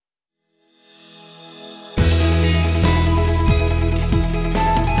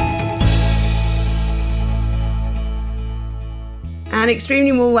An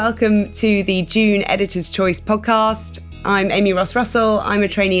extremely warm welcome to the June Editor's Choice podcast. I'm Amy Ross-Russell, I'm a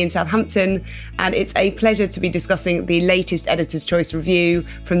trainee in Southampton, and it's a pleasure to be discussing the latest Editor's Choice review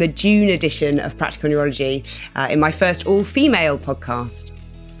from the June edition of Practical Neurology in my first all-female podcast.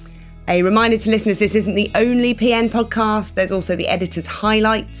 A reminder to listeners, this isn't the only PN podcast. There's also the Editor's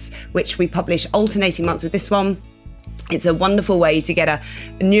Highlights, which we publish alternating months with this one. It's a wonderful way to get a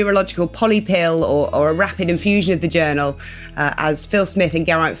neurological polypill or a rapid infusion of the journal as Phil Smith and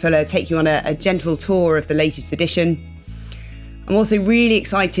Geraint Fuller take you on a gentle tour of the latest edition. I'm also really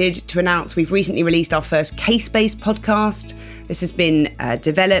excited to announce we've recently released our first case-based podcast. This has been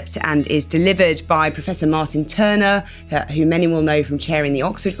developed and is delivered by Professor Martin Turner, who many will know from chairing the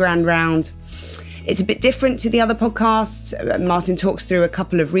Oxford Grand Round. It's a bit different to the other podcasts. Martin talks through a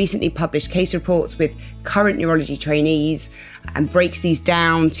couple of recently published case reports with current neurology trainees and breaks these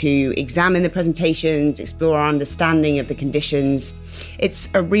down to examine the presentations, explore our understanding of the conditions. It's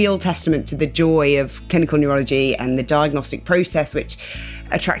a real testament to the joy of clinical neurology and the diagnostic process, which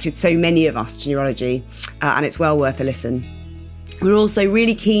attracted so many of us to neurology, and it's well worth a listen. We're also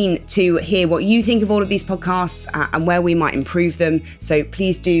really keen to hear what you think of all of these podcasts and where we might improve them, so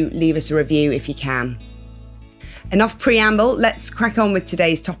please do leave us a review if you can. Enough preamble, let's crack on with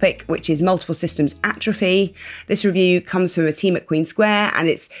today's topic, which is multiple systems atrophy. This review comes from a team at Queen Square, and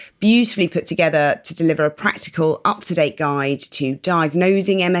it's beautifully put together to deliver a practical, up-to-date guide to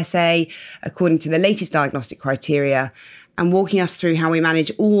diagnosing MSA according to the latest diagnostic criteria and walking us through how we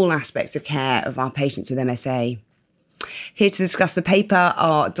manage all aspects of care of our patients with MSA. Here to discuss the paper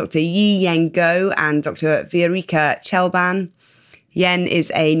are Dr. Yi-Yen Goh and Dr. Viorica Chelban. Yen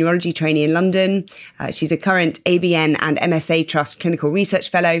is a neurology trainee in London. She's a current ABN and MSA Trust Clinical Research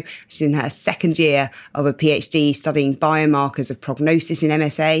Fellow. She's in her second year of a PhD studying biomarkers of prognosis in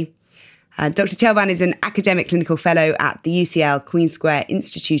MSA. Dr. Chelban is an academic clinical fellow at the UCL Queen Square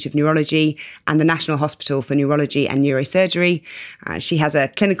Institute of Neurology and the National Hospital for Neurology and Neurosurgery. She has a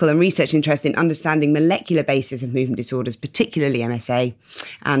clinical and research interest in understanding molecular basis of movement disorders, particularly MSA,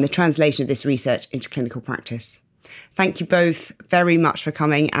 and the translation of this research into clinical practice. Thank you both very much for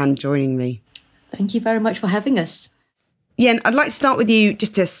coming and joining me. Thank you very much for having us. Yen, I'd like to start with you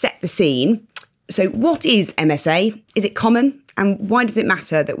just to set the scene. So what is MSA? Is it common? And why does it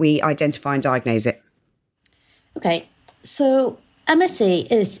matter that we identify and diagnose it? Okay, so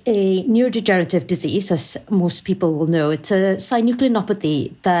MSA is a neurodegenerative disease, as most people will know. It's a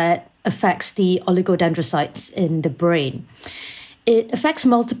synucleinopathy that affects the oligodendrocytes in the brain. It affects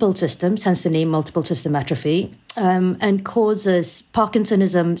multiple systems, hence the name multiple system atrophy, and causes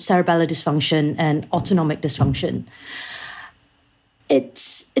Parkinsonism, cerebellar dysfunction, and autonomic dysfunction.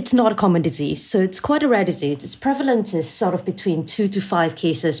 It's not a common disease, so it's quite a rare disease. Its prevalence is sort of between 2 to 5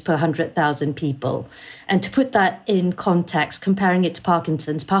 cases per 100,000 people. And to put that in context, comparing it to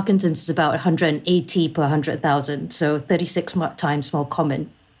Parkinson's is about 180 per 100,000, so 36 times more common.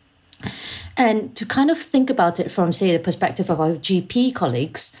 And to kind of think about it from, say, the perspective of our GP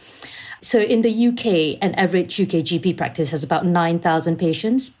colleagues, so in the UK, an average UK GP practice has about 9,000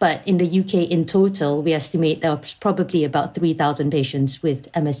 patients, but in the UK in total, we estimate there are probably about 3,000 patients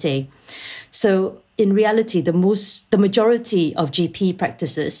with MSA. So in reality, the majority of GP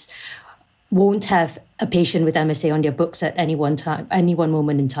practices won't have a patient with MSA on their books at any one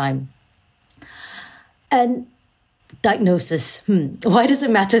moment in time. And diagnosis, why does it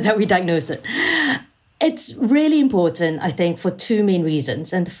matter that we diagnose it? It's really important, I think, for two main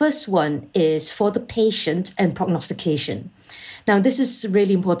reasons. And the first one is for the patient and prognostication. Now, this is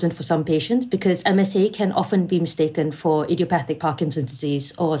really important for some patients because MSA can often be mistaken for idiopathic Parkinson's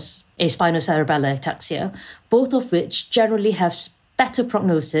disease or a spinocerebellar ataxia, both of which generally have better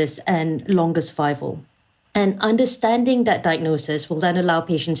prognosis and longer survival. And understanding that diagnosis will then allow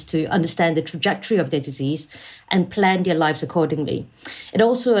patients to understand the trajectory of their disease and plan their lives accordingly. It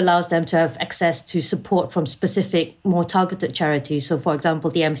also allows them to have access to support from specific, more targeted charities. So, for example,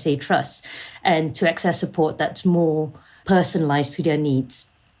 the MSA Trust, and to access support that's more personalized to their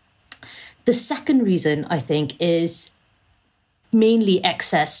needs. The second reason, I think, is mainly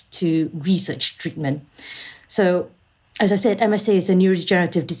access to research treatment. So, as I said, MSA is a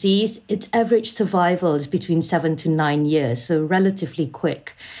neurodegenerative disease. Its average survival is between 7 to 9 years, so relatively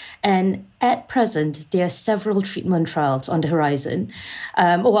quick. And at present, there are several treatment trials on the horizon.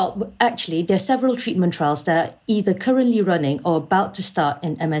 There are several treatment trials that are either currently running or about to start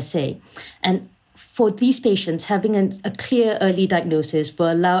in MSA. And for these patients, having a clear early diagnosis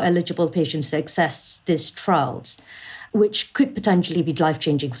will allow eligible patients to access these trials, which could potentially be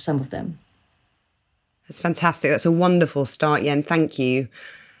life-changing for some of them. That's fantastic. That's a wonderful start, Yen. Thank you.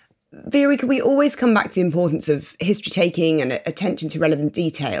 Viorica, we always come back to the importance of history taking and attention to relevant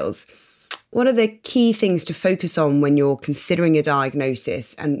details. What are the key things to focus on when you're considering a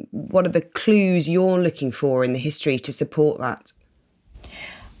diagnosis, and what are the clues you're looking for in the history to support that?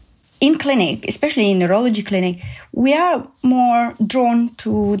 In clinic, especially in neurology clinic, we are more drawn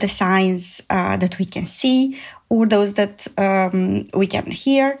to the signs that we can see or those that we can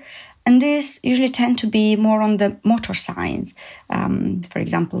hear. And these usually tend to be more on the motor signs, for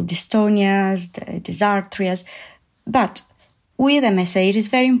example, dystonias, the dysarthrias. But with MSA, it is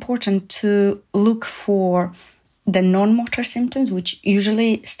very important to look for the non-motor symptoms, which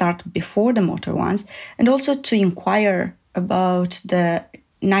usually start before the motor ones, and also to inquire about the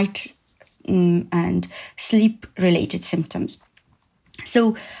night and sleep-related symptoms.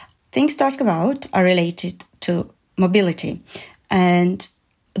 So things to ask about are related to mobility. And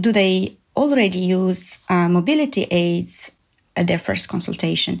do they already use mobility aids at their first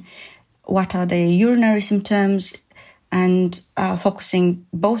consultation? What are the urinary symptoms? And focusing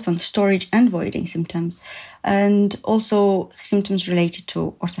both on storage and voiding symptoms. And also symptoms related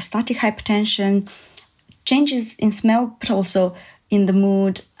to orthostatic hypotension, changes in smell, but also in the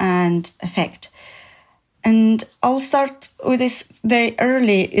mood and affect. And I'll start with this very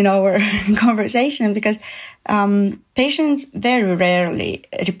early in our conversation because patients very rarely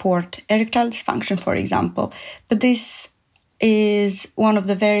report erectile dysfunction, for example, but this is one of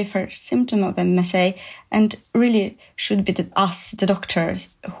the very first symptoms of MSA and really should be us, the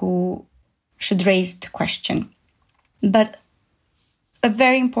doctors, who should raise the question. But a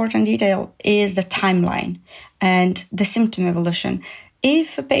very important detail is the timeline and the symptom evolution.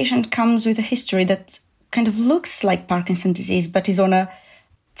 If a patient comes with a history that kind of looks like Parkinson's disease but is on a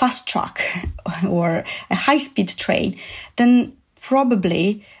fast track or a high-speed train, then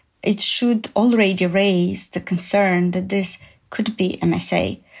probably it should already raise the concern that this could be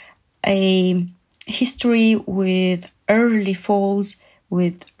MSA. A history with early falls,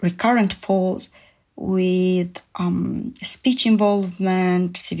 with recurrent falls, with speech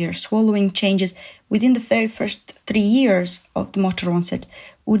involvement, severe swallowing changes within the very first 3 years of the motor onset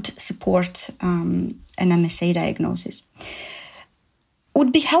would support an MSA diagnosis.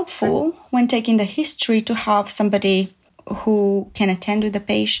 Would be helpful when taking the history to have somebody who can attend with the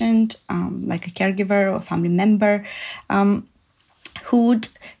patient, like a caregiver or family member, who would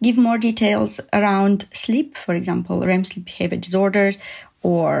give more details around sleep, for example, REM sleep behavior disorders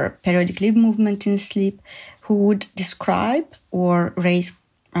or periodic limb movement in sleep, who would describe or raise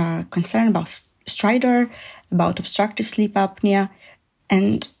concern about stridor, about obstructive sleep apnea,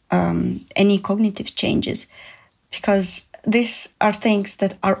 and any cognitive changes, because these are things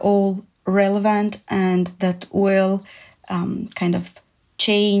that are all relevant and that will kind of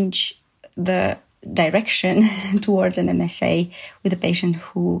change the direction towards an MSA with a patient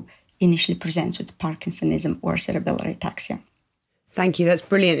who initially presents with Parkinsonism or cerebellar ataxia. Thank you. That's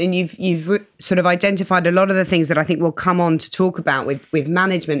brilliant. And you've sort of identified a lot of the things that I think we'll come on to talk about with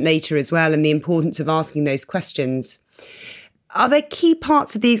management later as well, and the importance of asking those questions. Are there key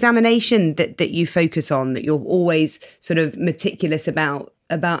parts of the examination that you focus on, that you're always sort of meticulous about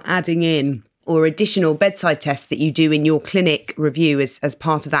adding in, or additional bedside tests that you do in your clinic review as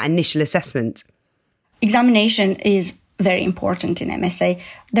part of that initial assessment? Examination is very important in MSA.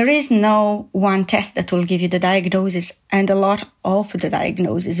 There is no one test that will give you the diagnosis, and a lot of the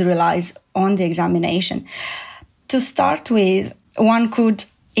diagnosis relies on the examination. To start with, one could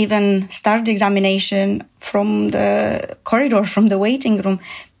even start the examination from the corridor, from the waiting room.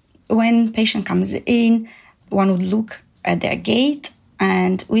 When patient comes in, one would look at their gait,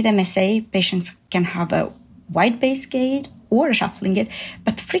 and with MSA, patients can have a wide-based gait or a shuffling gait,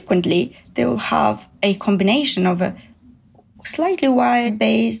 but frequently they will have a combination of a slightly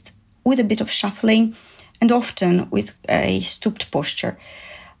wide-based with a bit of shuffling, and often with a stooped posture.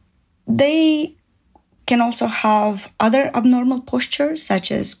 They can also have other abnormal postures,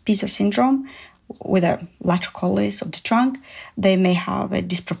 such as Pisa syndrome, with a laterocollis of the trunk. They may have a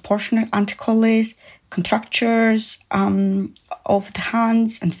disproportionate anticollis, contractures of the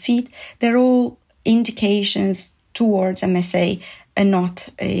hands and feet. They're all indications towards MSA and not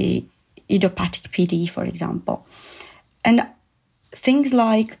a idiopathic PD, for example. And things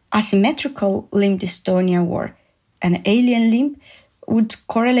like asymmetrical limb dystonia or an alien limb would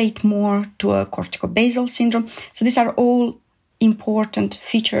correlate more to a corticobasal syndrome. So these are all important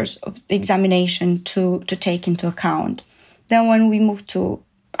features of the examination to take into account. Then when we move to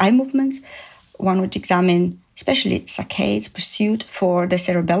eye movements, one would examine especially saccades pursuit for the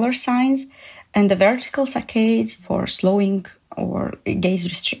cerebellar signs and the vertical saccades for slowing or gaze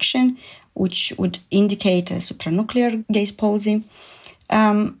restriction, which would indicate a supranuclear gaze palsy.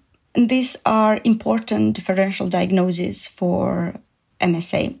 And these are important differential diagnoses for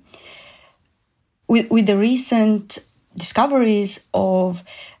MSA. With the recent discoveries of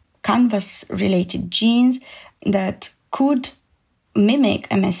canvas-related genes that could mimic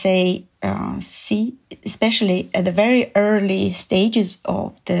MSA C, especially at the very early stages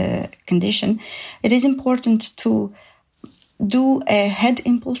of the condition, it is important to do a head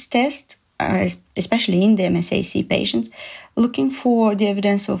impulse test, especially in the MSA-C patients, looking for the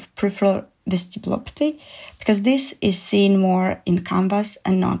evidence of peripheral vestibulopathy, because this is seen more in canvas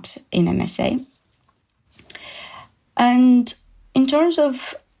and not in MSA. And in terms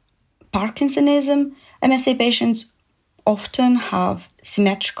of Parkinsonism, MSA patients often have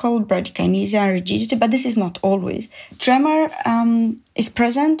symmetrical bradykinesia and rigidity, but this is not always. Tremor is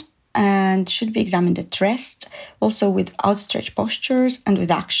present and should be examined at rest, also with outstretched postures and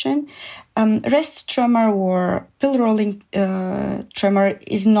with action. Rest tremor or pill rolling tremor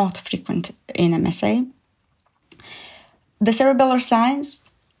is not frequent in MSA. The cerebellar signs,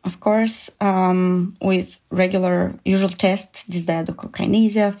 of course, with regular usual tests,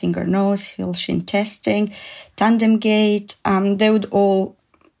 dysdiadochokinesia, finger nose, heel shin testing, tandem gait, they would all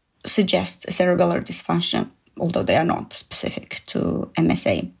suggest a cerebellar dysfunction, although they are not specific to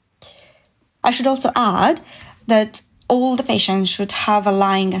MSA. I should also add that all the patients should have a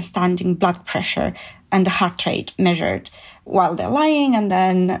lying and standing blood pressure and the heart rate measured while they're lying, and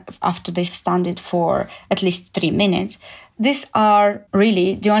then after they've stood for at least 3 minutes. These are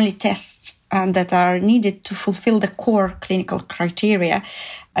really the only tests that are needed to fulfill the core clinical criteria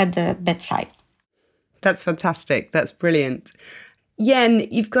at the bedside. That's fantastic. That's brilliant. Yen,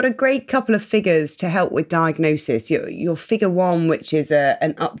 you've got a great couple of figures to help with diagnosis. Your figure 1, which is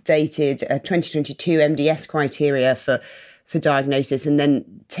an updated 2022 MDS criteria for diagnosis, and then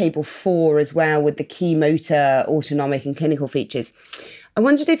table 4 as well with the key motor, autonomic and clinical features. I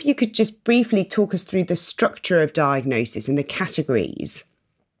wondered if you could just briefly talk us through the structure of diagnosis and the categories.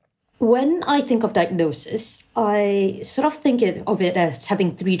 When I think of diagnosis, I sort of think of it as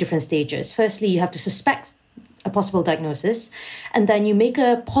having 3 different stages. Firstly, you have to suspect a possible diagnosis, and then you make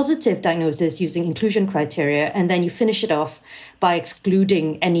a positive diagnosis using inclusion criteria, and then you finish it off by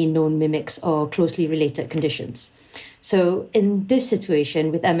excluding any known mimics or closely related conditions. So in this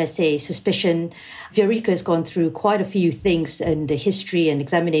situation with MSA suspicion, Viorica has gone through quite a few things in the history and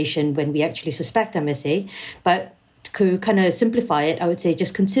examination when we actually suspect MSA. But to kind of simplify it, I would say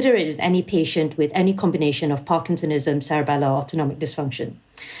just consider it in any patient with any combination of Parkinsonism, cerebellar, autonomic dysfunction.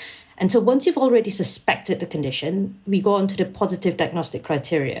 And so once you've already suspected the condition, we go on to the positive diagnostic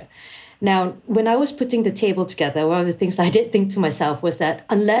criteria. Now, when I was putting the table together, one of the things I did think to myself was that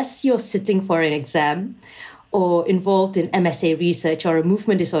unless you're sitting for an exam or involved in MSA research or a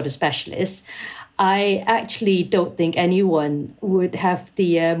movement disorder specialist, I actually don't think anyone would have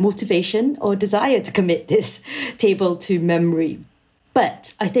the motivation or desire to commit this table to memory.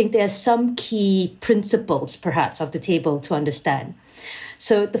 But I think there are some key principles, perhaps, of the table to understand.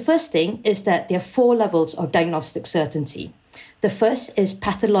 So the first thing is that there are 4 levels of diagnostic certainty. The first is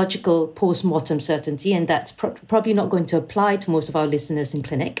pathological post-mortem certainty, and that's probably not going to apply to most of our listeners in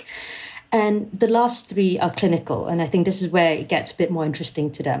clinic. And the last 3 are clinical, and I think this is where it gets a bit more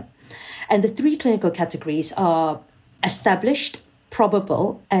interesting to them. And the 3 clinical categories are established,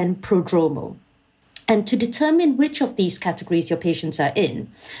 probable, and prodromal. And to determine which of these categories your patients are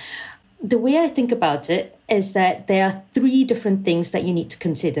in, the way I think about it is that there are 3 different things that you need to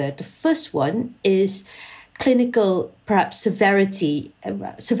consider. The first one is clinical, perhaps severity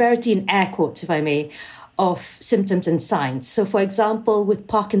in air quotes, if I may, of symptoms and signs. So, for example, with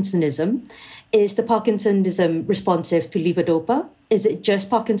Parkinsonism, is the Parkinsonism responsive to levodopa? Is it just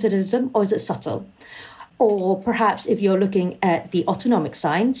Parkinsonism or is it subtle? Or perhaps if you're looking at the autonomic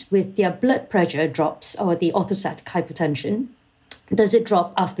signs with their blood pressure drops or the orthostatic hypotension, does it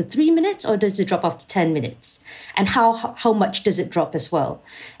drop after 3 minutes or does it drop after 10 minutes? And how much does it drop as well?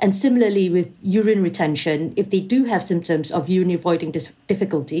 And similarly with urine retention, if they do have symptoms of urine avoiding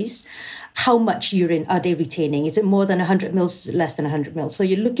difficulties, how much urine are they retaining? Is it more than 100 mils? Is it less than 100 mils? So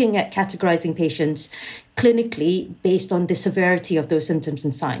you're looking at categorizing patients clinically based on the severity of those symptoms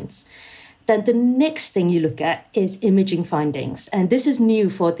and signs. Then the next thing you look at is imaging findings. And this is new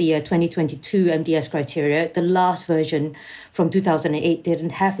for the 2022 MDS criteria. The last version from 2008 didn't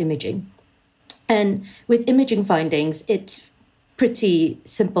have imaging. And with imaging findings, it's pretty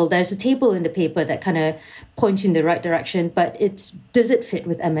simple. There's a table in the paper that kind of points you in the right direction, but does it fit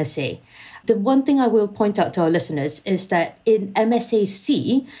with MSA? The one thing I will point out to our listeners is that in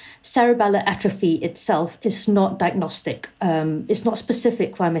MSAC, cerebellar atrophy itself is not diagnostic. It's not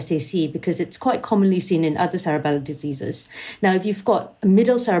specific for MSAC because it's quite commonly seen in other cerebellar diseases. Now, if you've got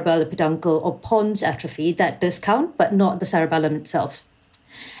middle cerebellar peduncle or pons atrophy, that does count, but not the cerebellum itself.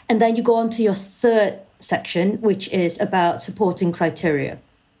 And then you go on to your third section, which is about supporting criteria.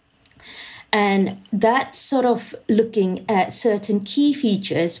 And that's sort of looking at certain key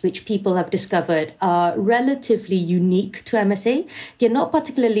features which people have discovered are relatively unique to MSA. They're not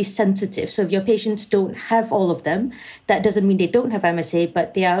particularly sensitive. So if your patients don't have all of them, that doesn't mean they don't have MSA,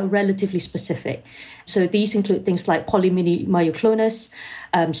 but they are relatively specific. So these include things like polymyoclonus,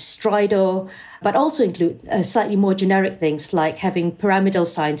 stridor, but also include slightly more generic things like having pyramidal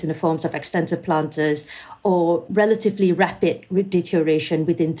signs in the forms of extensor plantars or relatively rapid deterioration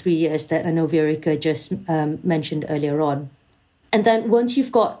within 3 years that I know Viorica just mentioned earlier on. And then once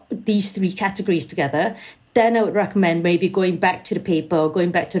you've got these three categories together, then I would recommend maybe going back to the paper or going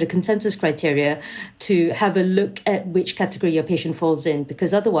back to the consensus criteria to have a look at which category your patient falls in,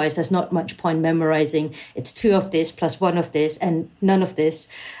 because otherwise there's not much point memorizing it's 2 of this plus 1 of this and none of this,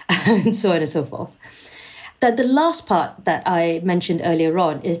 and so on and so forth. Then the last part that I mentioned earlier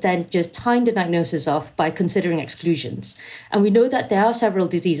on is then just tying the diagnosis off by considering exclusions. And we know that there are several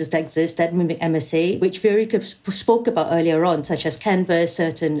diseases that exist that mimic MSA, which Viorica spoke about earlier on, such as canvas,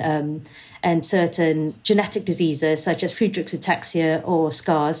 certain genetic diseases such as Friedreich's ataxia or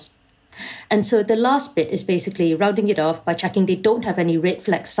SCARS. And so the last bit is basically rounding it off by checking they don't have any red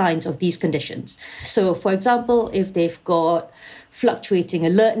flag signs of these conditions. So, for example, if they've got fluctuating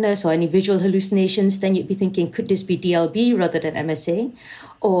alertness or any visual hallucinations, then you'd be thinking, could this be DLB rather than MSA?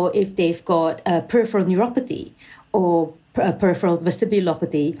 Or if they've got peripheral neuropathy or peripheral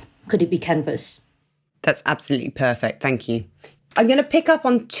vestibulopathy, could it be canvas? That's absolutely perfect. Thank you. I'm going to pick up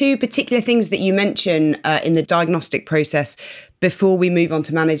on 2 particular things that you mention in the diagnostic process before we move on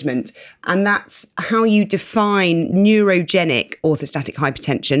to management. And that's how you define neurogenic orthostatic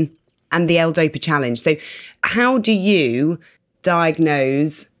hypertension and the L-DOPA challenge. So how do you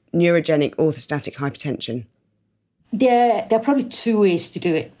diagnose neurogenic orthostatic hypertension? There are probably 2 ways to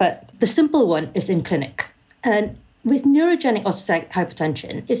do it, but the simple one is in clinic. And with neurogenic orthostatic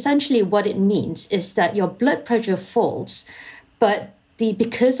hypertension, essentially what it means is that your blood pressure falls, but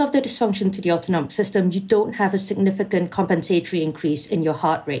because of the dysfunction to the autonomic system, you don't have a significant compensatory increase in your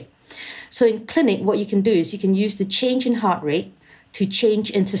heart rate. So in clinic, what you can do is you can use the change in heart rate to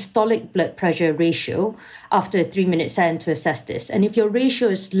change in systolic blood pressure ratio after a 3-minute scan to assess this. And if your ratio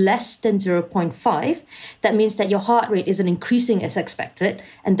is less than 0.5, that means that your heart rate isn't increasing as expected,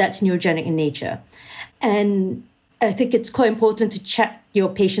 and that's neurogenic in nature. And I think it's quite important to check your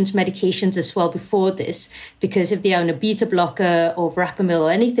patient's medications as well before this, because if they are on a beta blocker or verapamil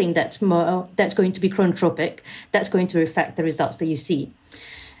or anything that's going to be chronotropic, that's going to affect the results that you see.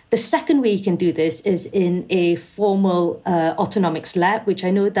 The second way you can do this is in a formal autonomics lab, which I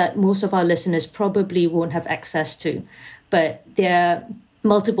know that most of our listeners probably won't have access to. But there are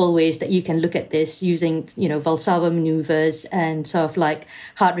multiple ways that you can look at this using, Valsalva maneuvers and sort of like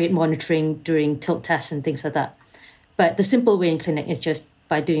heart rate monitoring during tilt tests and things like that. But the simple way in clinic is just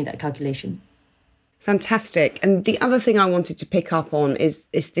by doing that calculation. Fantastic. And the other thing I wanted to pick up on is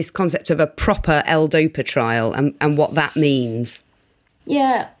this concept of a proper L-DOPA trial and what that means.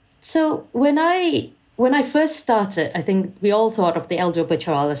 Yeah. So when I first started, I think we all thought of the L-DOPA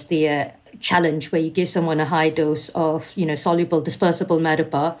trial as the challenge where you give someone a high dose of, soluble dispersible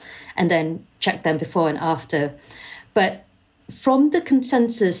Madopar and then check them before and after. But from the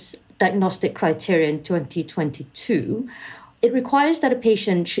consensus diagnostic criteria in 2022, it requires that a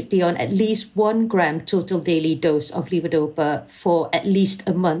patient should be on at least 1 gram total daily dose of levodopa for at least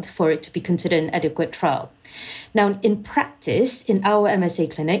a month for it to be considered an adequate trial. Now, in practice, in our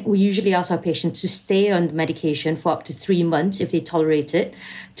MSA clinic, we usually ask our patients to stay on the medication for up to 3 months if they tolerate it,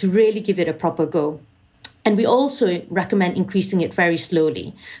 to really give it a proper go. And we also recommend increasing it very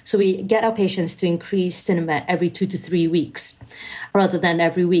slowly. So we get our patients to increase Sinemet every 2 to 3 weeks, rather than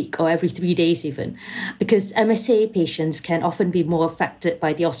every week or every 3 days even, because MSA patients can often be more affected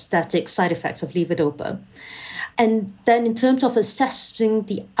by the orthostatic side effects of levodopa. And then in terms of assessing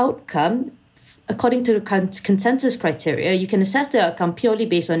the outcome, according to the consensus criteria, you can assess the outcome purely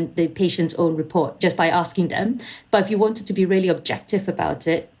based on the patient's own report, just by asking them. But if you wanted to be really objective about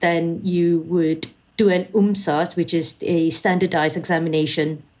it, then you would do an UMSAS, which is a standardized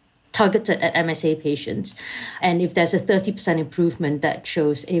examination targeted at MSA patients. And if there's a 30% improvement, that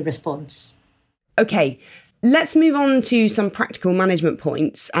shows a response. Okay, let's move on to some practical management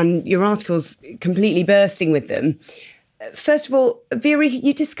points. And your article's completely bursting with them. First of all, Viorica,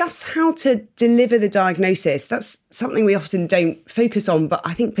 you discuss how to deliver the diagnosis. That's something we often don't focus on, but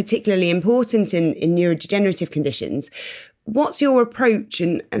I think particularly important in neurodegenerative conditions. What's your approach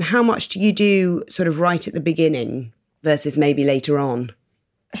and how much do you do sort of right at the beginning versus maybe later on?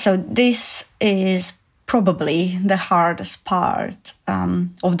 So this is probably the hardest part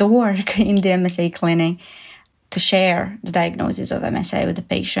of the work in the MSA clinic, to share the diagnosis of MSA with the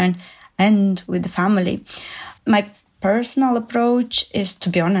patient and with the family. My personal approach is to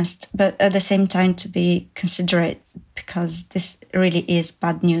be honest, but at the same time to be considerate, because this really is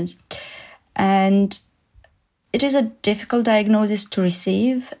bad news. And it is a difficult diagnosis to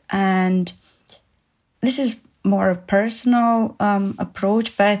receive, and this is more a personal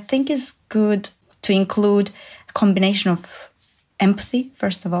approach, but I think it's good to include a combination of empathy,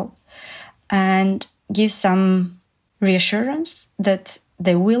 first of all, and give some reassurance that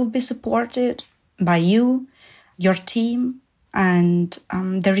they will be supported by you, your team, and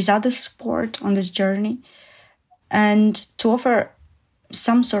there is other support on this journey, and to offer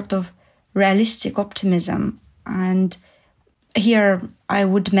some sort of realistic optimism. And here I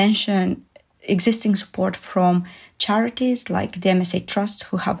would mention existing support from charities like the MSA Trust,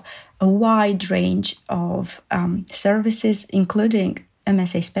 who have a wide range of services, including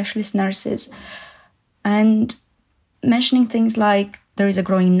MSA specialist nurses, and mentioning things like there is a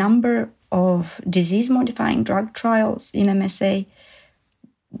growing number of disease-modifying drug trials in MSA,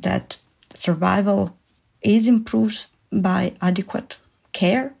 that survival is improved by adequate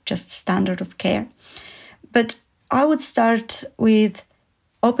care, just standard of care. But I would start with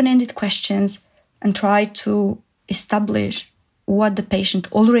open-ended questions and try to establish what the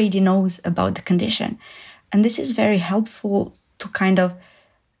patient already knows about the condition. And this is very helpful to kind of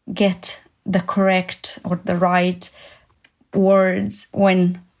get the correct or the right words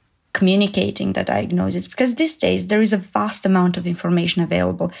when communicating the diagnosis, because these days there is a vast amount of information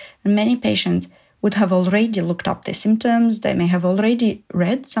available, and many patients would have already looked up the symptoms. They may have already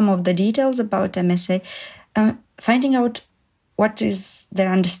read some of the details about MSA, finding out what is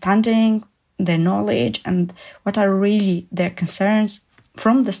their understanding, their knowledge, and what are really their concerns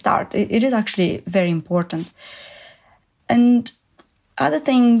from the start. It is actually very important. And other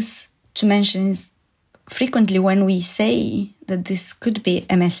things to mention is, frequently when we say that this could be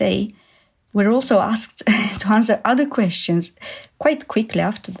MSA, we're also asked to answer other questions quite quickly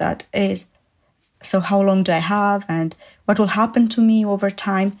after that, is, so how long do I have and what will happen to me over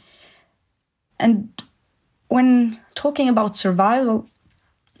time? And when talking about survival,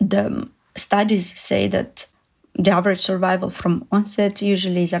 the studies say that the average survival from onset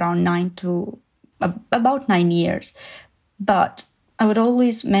usually is around about 9 years. But I would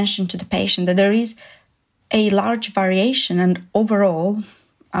always mention to the patient that there is a large variation, and overall,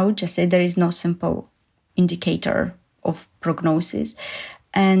 I would just say there is no simple indicator of prognosis.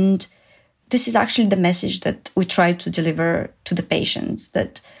 And this is actually the message that we try to deliver to the patients,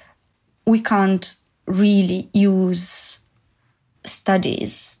 that we can't really use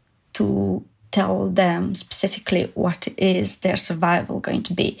studies to tell them specifically what is their survival going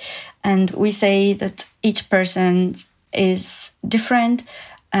to be. And we say that each person is different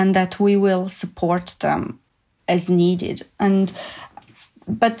and that we will support them as needed.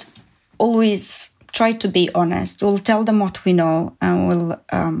 But always try to be honest. We'll tell them what we know, and we'll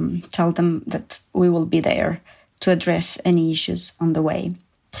tell them that we will be there to address any issues on the way.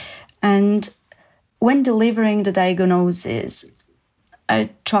 And when delivering the diagnosis, I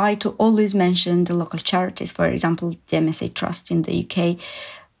try to always mention the local charities, for example, the MSA Trust in the UK,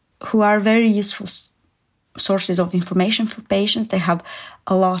 who are very useful sources of information for patients. They have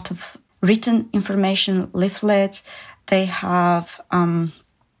a lot of written information, leaflets. They have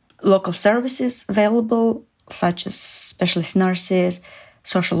local services available, such as specialist nurses,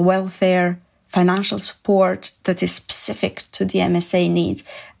 social welfare, financial support that is specific to the MSA needs.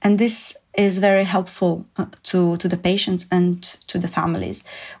 And this is very helpful to the patients and to the families.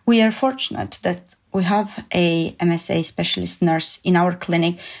 We are fortunate that we have a MSA specialist nurse in our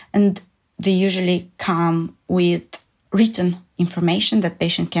clinic, and they usually come with written information that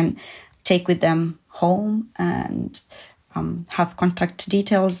patient can take with them home and have contact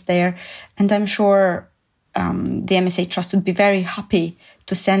details there. And I'm sure the MSA Trust would be very happy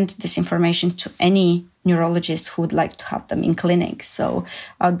to send this information to any neurologist who would like to have them in clinic. So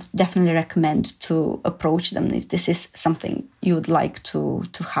I'd definitely recommend to approach them if this is something you would like to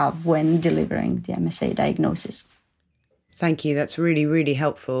have when delivering the MSA diagnosis. Thank you. That's really, really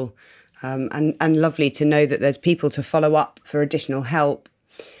helpful. And lovely to know that there's people to follow up for additional help.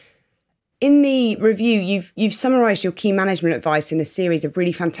 In the review, you've summarised your key management advice in a series of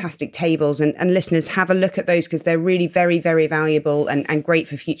really fantastic tables, and listeners, have a look at those because they're really very, very valuable and great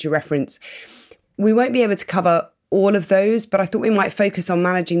for future reference. We won't be able to cover all of those, but I thought we might focus on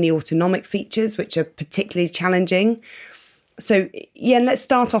managing the autonomic features, which are particularly challenging. So, let's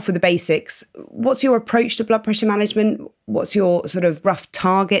start off with the basics. What's your approach to blood pressure management? What's your sort of rough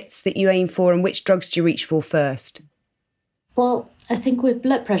targets that you aim for, and which drugs do you reach for first? Well, I think with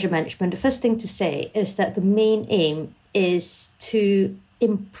blood pressure management, the first thing to say is that the main aim is to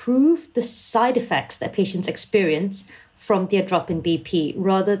improve the side effects that patients experience from their drop in BP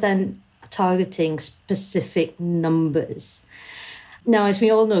rather than targeting specific numbers. Now, as we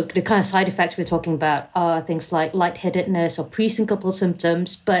all know, the kind of side effects we're talking about are things like lightheadedness or pre-syncopal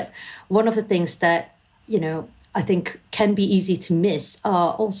symptoms. But one of the things that, I think can be easy to miss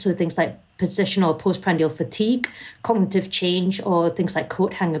are also things like positional or postprandial fatigue, cognitive change, or things like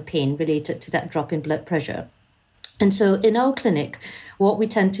coat hanger pain related to that drop in blood pressure. And so in our clinic, what we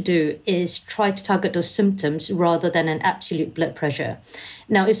tend to do is try to target those symptoms rather than an absolute blood pressure.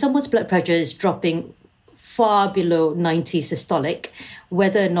 Now, if someone's blood pressure is dropping far below 90 systolic,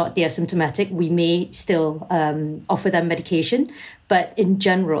 whether or not they are symptomatic, we may still offer them medication. But in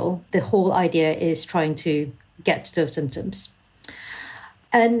general, the whole idea is trying to get to those symptoms.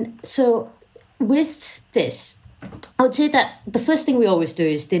 And so with this, I would say that the first thing we always do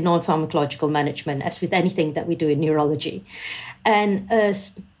is the non-pharmacological management, as with anything that we do in neurology. And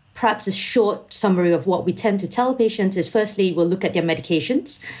as perhaps a short summary of what we tend to tell patients is, firstly, we'll look at their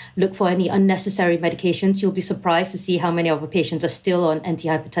medications, look for any unnecessary medications. You'll be surprised to see how many of our patients are still on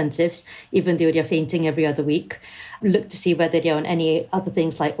antihypertensives, even though they're fainting every other week. Look to see whether they're on any other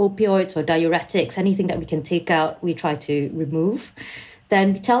things like opioids or diuretics, anything that we can take out, we try to remove.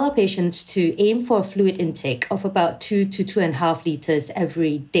 Then we tell our patients to aim for a fluid intake of about 2 to 2.5 litres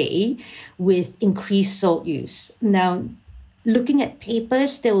every day with increased salt use. Now, looking at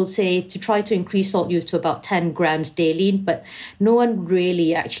papers, they will say to try to increase salt use to about 10 grams daily, but no one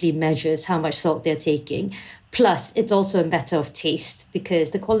really actually measures how much salt they're taking. Plus, it's also a matter of taste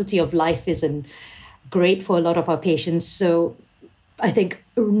because the quality of life isn't great for a lot of our patients. So I think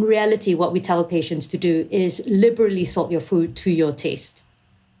in reality, what we tell patients to do is liberally salt your food to your taste.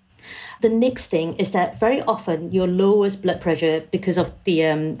 The next thing is that very often your lowest blood pressure, because of the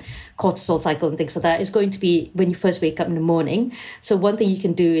cortisol cycle and things like that, is going to be when you first wake up in the morning. So one thing you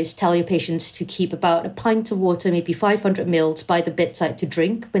can do is tell your patients to keep about a pint of water, maybe 500 mils by the bedside to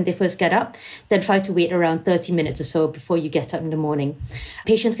drink when they first get up. Then try to wait around 30 minutes or so before you get up in the morning.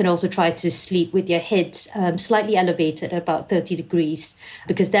 Patients can also try to sleep with their heads slightly elevated at about 30 degrees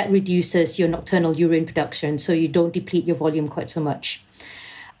because that reduces your nocturnal urine production, so you don't deplete your volume quite so much.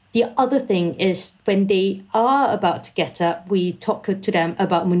 The other thing is when they are about to get up, we talk to them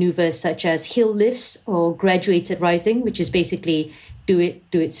about maneuvers such as hill lifts or graduated rising, which is basically do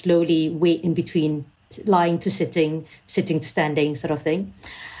it slowly, wait in between lying to sitting, sitting to standing sort of thing.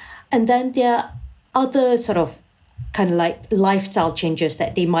 And then there are other sort of kind of like lifestyle changes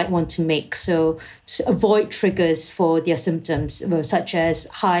that they might want to make. So to avoid triggers for their symptoms, such as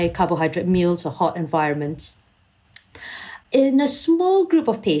high carbohydrate meals or hot environments. In a small group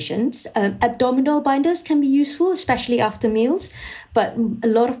of patients, abdominal binders can be useful, especially after meals, but a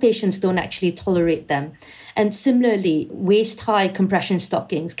lot of patients don't actually tolerate them. And similarly, waist-high compression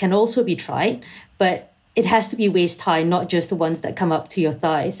stockings can also be tried, but it has to be waist-high, not just the ones that come up to your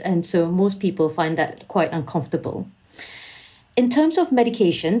thighs. And so most people find that quite uncomfortable. In terms of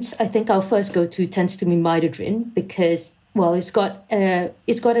medications, I think our first go-to tends to be midodrine because, well, it's got an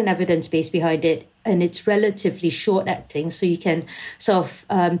evidence base behind it. And it's relatively short-acting, so you can sort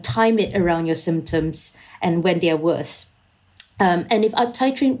of time it around your symptoms and when they are worse. And if up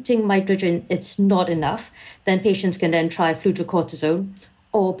titrating midodrine it's not enough, then patients can then try fludrocortisone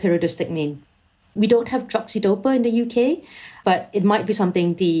or pyridostigmine. We don't have droxidopa in the UK, but it might be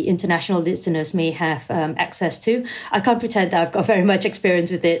something the international listeners may have access to. I can't pretend that I've got very much experience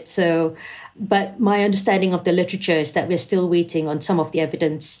with it, but my understanding of the literature is that we're still waiting on some of the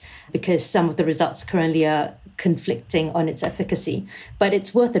evidence because some of the results currently are conflicting on its efficacy. But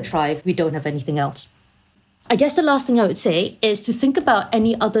it's worth a try if we don't have anything else. I guess the last thing I would say is to think about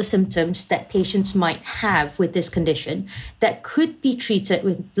any other symptoms that patients might have with this condition that could be treated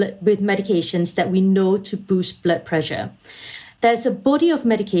with medications that we know to boost blood pressure. There's a body of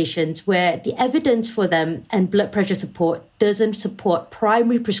medications where the evidence for them and blood pressure support doesn't support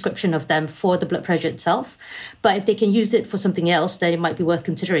primary prescription of them for the blood pressure itself. But if they can use it for something else, then it might be worth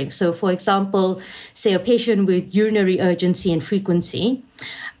considering. So, for example, say a patient with urinary urgency and frequency,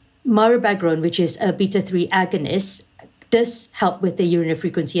 mirabegron, which is a beta-3 agonist, does help with the urinary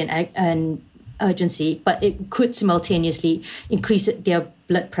frequency and urgency, but it could simultaneously increase their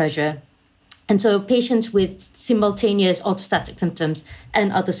blood pressure. And so patients with simultaneous orthostatic symptoms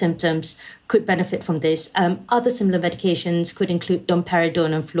and other symptoms could benefit from this. Other similar medications could include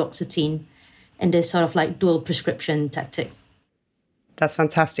domperidone and fluoxetine in this sort of like dual prescription tactic. That's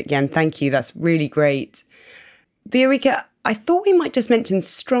fantastic, Jen. Thank you. That's really great. Viorica, I thought we might just mention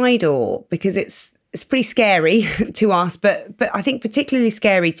stridor because it's pretty scary to us, but I think particularly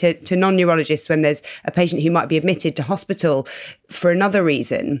scary to non-neurologists when there's a patient who might be admitted to hospital for another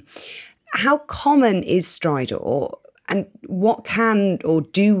reason. How common is stridor, and what can or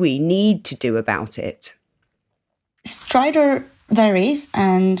do we need to do about it? Stridor varies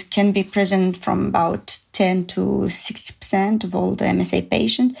and can be present from about 10 to 60% of all the MSA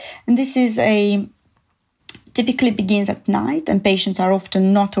patients. And this is typically begins at night, and patients are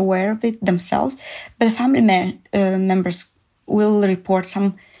often not aware of it themselves. But the family members will report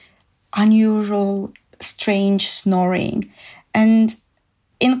some unusual, strange snoring. And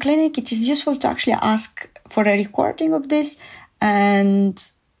in clinic, it is useful to actually ask for a recording of this. And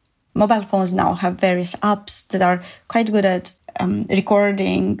mobile phones now have various apps that are quite good at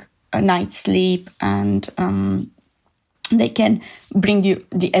recording a night's sleep, and they can bring you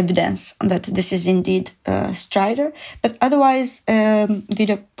the evidence that this is indeed stridor. But otherwise,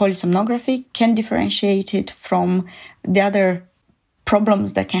 video polysomnography can differentiate it from the other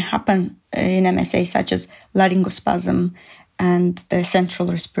problems that can happen in MSA, such as laryngospasm and the central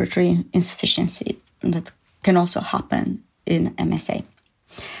respiratory insufficiency that can also happen in MSA.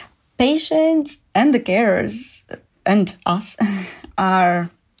 Patients and the carers and us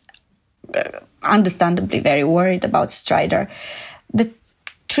are understandably very worried about stridor. The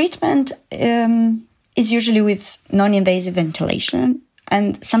treatment is usually with non-invasive ventilation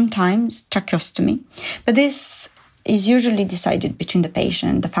and sometimes tracheostomy, but this is usually decided between the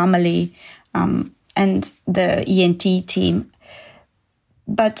patient, the family, and the ENT team.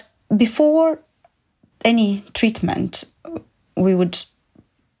 But before any treatment, we would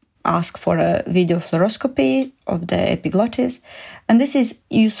ask for a video fluoroscopy of the epiglottis. And this is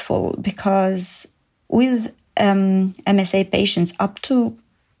useful because with MSA patients up to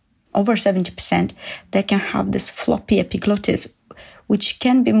over 70%, they can have this floppy epiglottis, which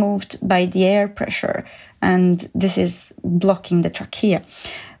can be moved by the air pressure. And this is blocking the trachea.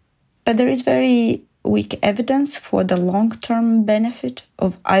 But there is very weak evidence for the long-term benefit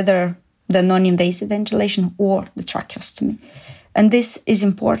of either the non-invasive ventilation or the tracheostomy. And this is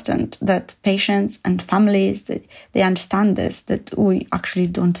important that patients and families, they understand this, that we actually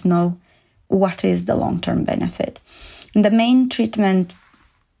don't know what is the long-term benefit. And the main treatment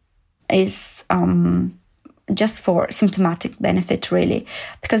is just for symptomatic benefit, really,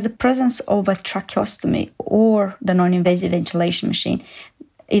 because the presence of a tracheostomy or the non-invasive ventilation machine,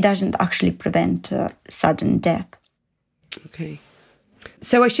 it doesn't actually prevent sudden death. Okay.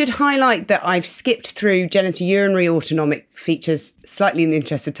 So I should highlight that I've skipped through genitourinary autonomic features slightly in the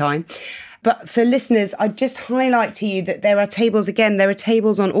interest of time. But for listeners, I'd just highlight to you that there are tables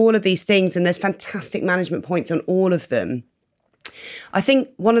on all of these things, and there's fantastic management points on all of them. I think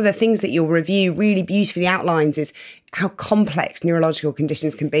one of the things that your review really beautifully outlines is how complex neurological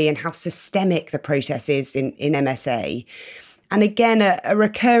conditions can be and how systemic the process is in MSA. And again, a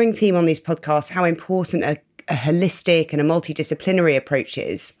recurring theme on these podcasts, how important a holistic and a multidisciplinary approach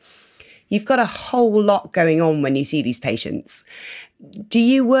is. You've got a whole lot going on when you see these patients. Do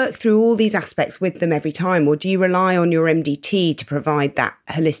you work through all these aspects with them every time, or do you rely on your MDT to provide that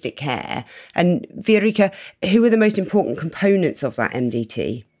holistic care? And Viorica, who are the most important components of that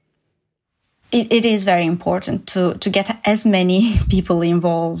MDT? It is very important to get as many people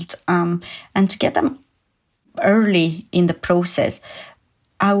involved and to get them early in the process.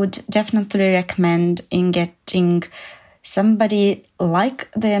 I would definitely recommend in getting somebody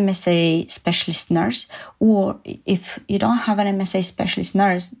like the MSA specialist nurse, or if you don't have an MSA specialist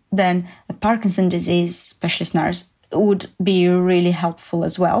nurse, then a Parkinson's disease specialist nurse would be really helpful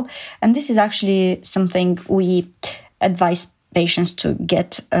as well. And this is actually something we advise patients to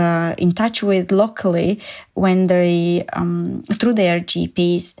get in touch with locally when they, through their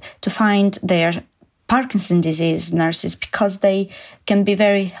GPs, to find their Parkinson's disease nurses, because they can be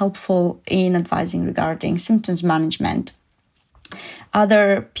very helpful in advising regarding symptoms management.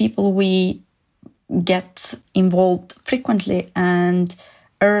 Other people we get involved frequently and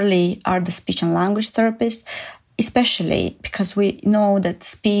early are the speech and language therapists, especially because we know that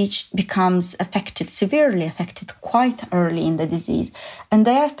speech becomes severely affected quite early in the disease. And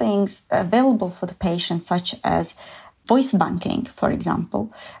there are things available for the patient, such as voice banking, for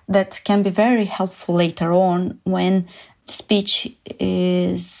example, that can be very helpful later on when speech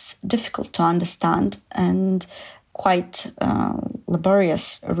is difficult to understand and quite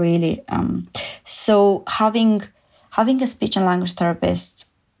laborious, really. So having a speech and language therapist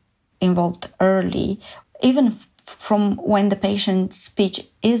involved early, even from when the patient's speech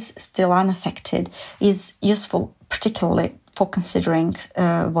is still unaffected, is useful, particularly for considering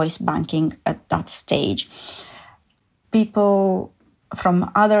voice banking at that stage. People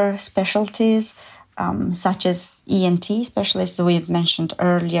from other specialties, such as ENT specialists we've mentioned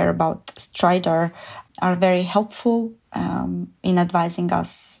earlier about Strider, are very helpful in advising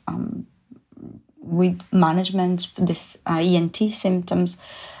us with management for this ENT symptoms,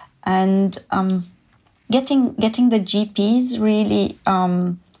 and getting the GPs really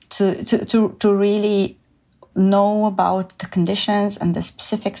to really know about the conditions and the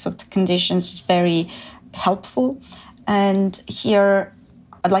specifics of the conditions is very helpful. And here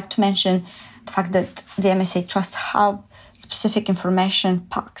I'd like to mention the fact that the MSA Trust have specific information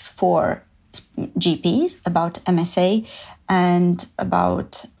packs for GPs about MSA and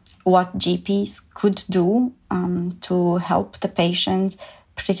about what GPs could do to help the patients,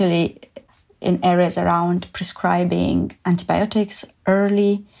 particularly in areas around prescribing antibiotics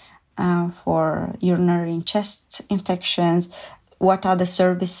early for urinary and chest infections, what other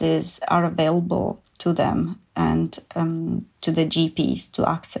services are available to them and to the GPs to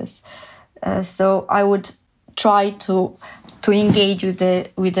access. So I would try to engage with the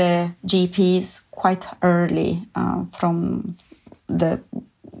GPs quite early from the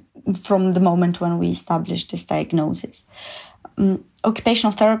moment when we establish this diagnosis.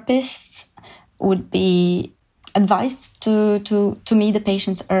 Occupational therapists would be advised to meet the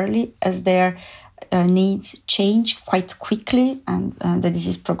patients early, as their needs change quite quickly and the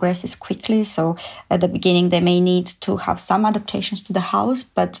disease progresses quickly. So at the beginning, they may need to have some adaptations to the house,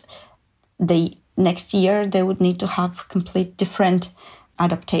 but the next year they would need to have complete different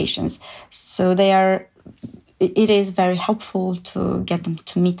adaptations. So it is very helpful to get them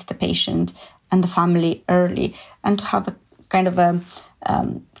to meet the patient and the family early and to have a kind of a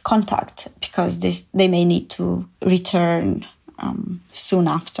contact, because they may need to return soon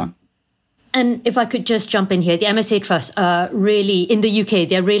after. And if I could just jump in here, the MSA Trust are really, in the UK,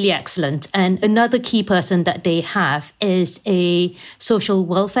 they're really excellent. And another key person that they have is a social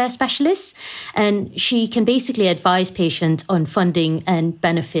welfare specialist. And she can basically advise patients on funding and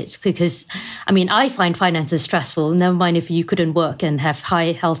benefits, because, I find finances stressful, never mind if you couldn't work and have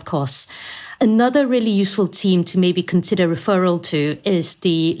high health costs. Another really useful team to maybe consider referral to is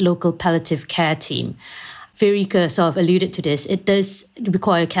the local palliative care team. Viorica sort of alluded to this. It does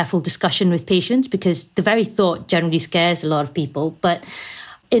require careful discussion with patients because the very thought generally scares a lot of people. But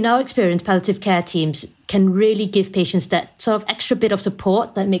in our experience, palliative care teams can really give patients that sort of extra bit of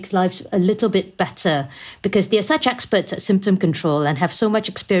support that makes life a little bit better, because they're such experts at symptom control and have so much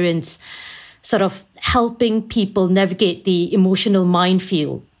experience sort of helping people navigate the emotional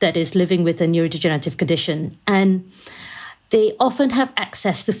minefield that is living with a neurodegenerative condition. And they often have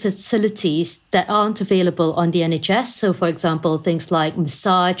access to facilities that aren't available on the NHS. So, for example, things like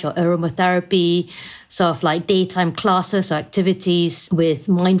massage or aromatherapy, sort of like daytime classes or activities with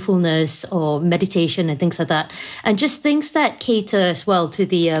mindfulness or meditation and things like that. And just things that cater as well to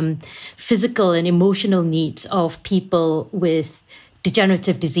the physical and emotional needs of people with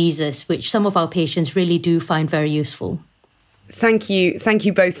degenerative diseases, which some of our patients really do find very useful. Thank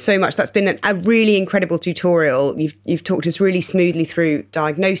you both so much. That's been a really incredible tutorial. You've talked us really smoothly through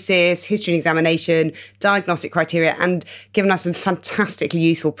diagnosis, history and examination, diagnostic criteria, and given us some fantastically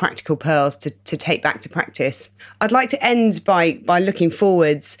useful practical pearls to take back to practice. I'd like to end by looking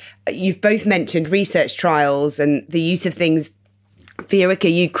forwards. You've both mentioned research trials and the use of things.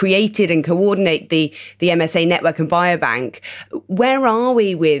 Viorica, you created and coordinate the MSA Network and Biobank. Where are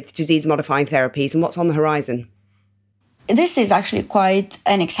we with disease-modifying therapies and what's on the horizon? This is actually quite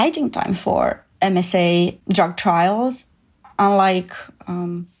an exciting time for MSA drug trials. Unlike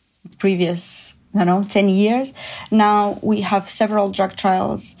previous, 10 years, now we have several drug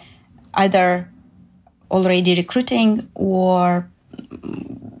trials either already recruiting or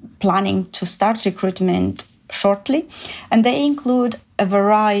planning to start recruitment shortly. And they include a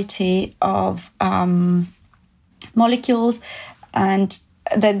variety of molecules, and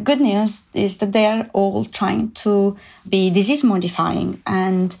the good news is that they are all trying to be disease-modifying,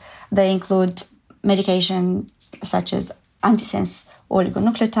 and they include medication such as antisense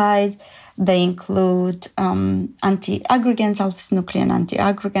oligonucleotides. They include anti-aggregants, alpha-synuclein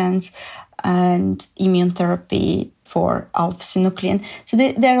anti-aggregants, and immune therapy for alpha-synuclein. So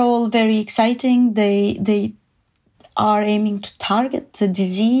they're all very exciting. They are aiming to target the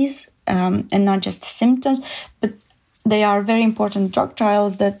disease and not just the symptoms, but they are very important drug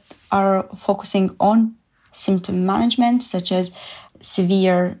trials that are focusing on symptom management, such as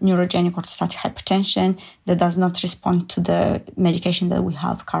severe neurogenic orthostatic hypertension that does not respond to the medication that we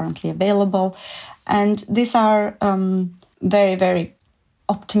have currently available. And these are very, very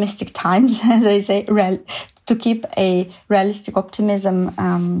optimistic times, as I say, to keep a realistic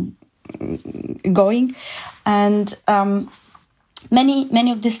optimism going. And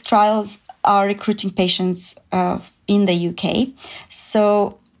many of these trials are recruiting patients in the UK.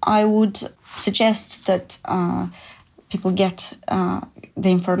 So I would suggest that people get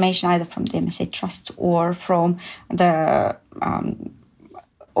the information either from the MSA Trust or from the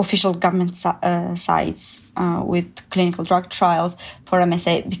official government sites with clinical drug trials for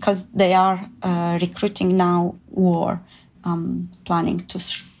MSA, because they are recruiting now or planning to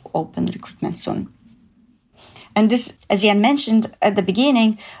open recruitment soon. And this, as Jan mentioned at the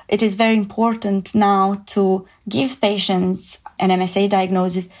beginning, it is very important now to give patients an MSA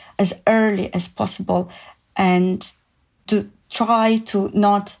diagnosis as early as possible and to try to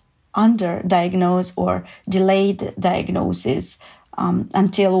not underdiagnose or delay the diagnosis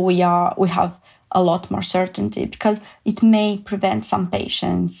until we have a lot more certainty, because it may prevent some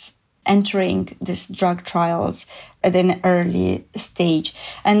patients entering these drug trials at an early stage.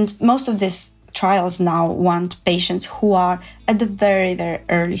 And most of these trials now want patients who are at the very, very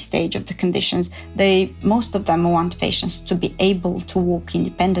early stage of the conditions. Most of them want patients to be able to walk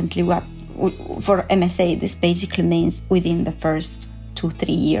independently. For MSA, this basically means within the first 2-3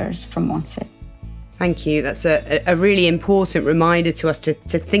 years from onset. Thank you. That's a really important reminder to us to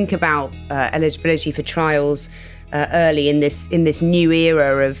think about eligibility for trials early in this new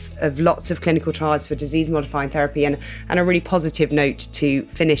era of lots of clinical trials for disease-modifying therapy, and a really positive note to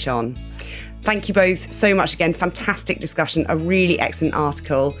finish on. Thank you both so much again. Fantastic discussion, a really excellent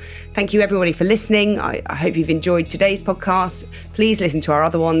article. Thank you everybody for listening. I hope you've enjoyed today's podcast. Please listen to our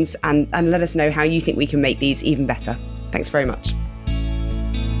other ones and let us know how you think we can make these even better. Thanks very much.